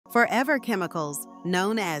Forever chemicals,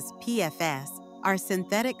 known as PFAS, are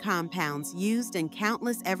synthetic compounds used in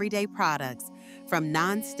countless everyday products, from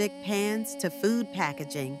non-stick pans to food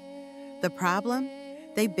packaging. The problem?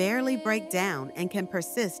 They barely break down and can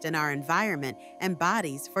persist in our environment and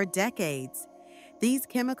bodies for decades. These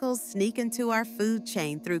chemicals sneak into our food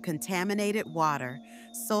chain through contaminated water,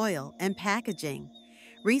 soil, and packaging.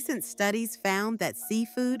 Recent studies found that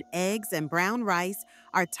seafood, eggs, and brown rice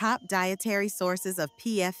are top dietary sources of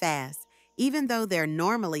PFAS, even though they're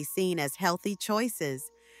normally seen as healthy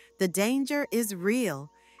choices. The danger is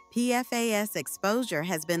real. PFAS exposure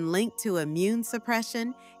has been linked to immune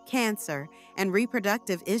suppression, cancer, and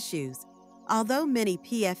reproductive issues. Although many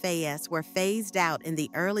PFAS were phased out in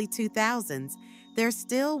the early 2000s, they're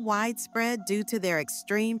still widespread due to their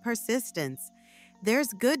extreme persistence. There's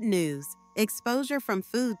good news. Exposure from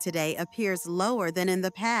food today appears lower than in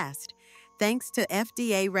the past, thanks to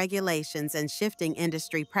FDA regulations and shifting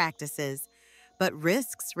industry practices. But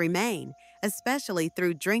risks remain, especially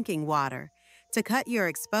through drinking water. To cut your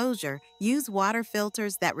exposure, use water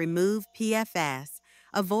filters that remove PFAS,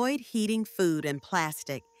 avoid heating food in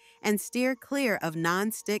plastic, and steer clear of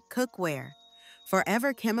non-stick cookware.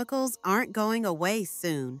 Forever chemicals aren't going away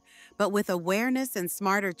soon, but with awareness and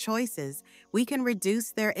smarter choices, we can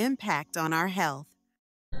reduce their impact on our health.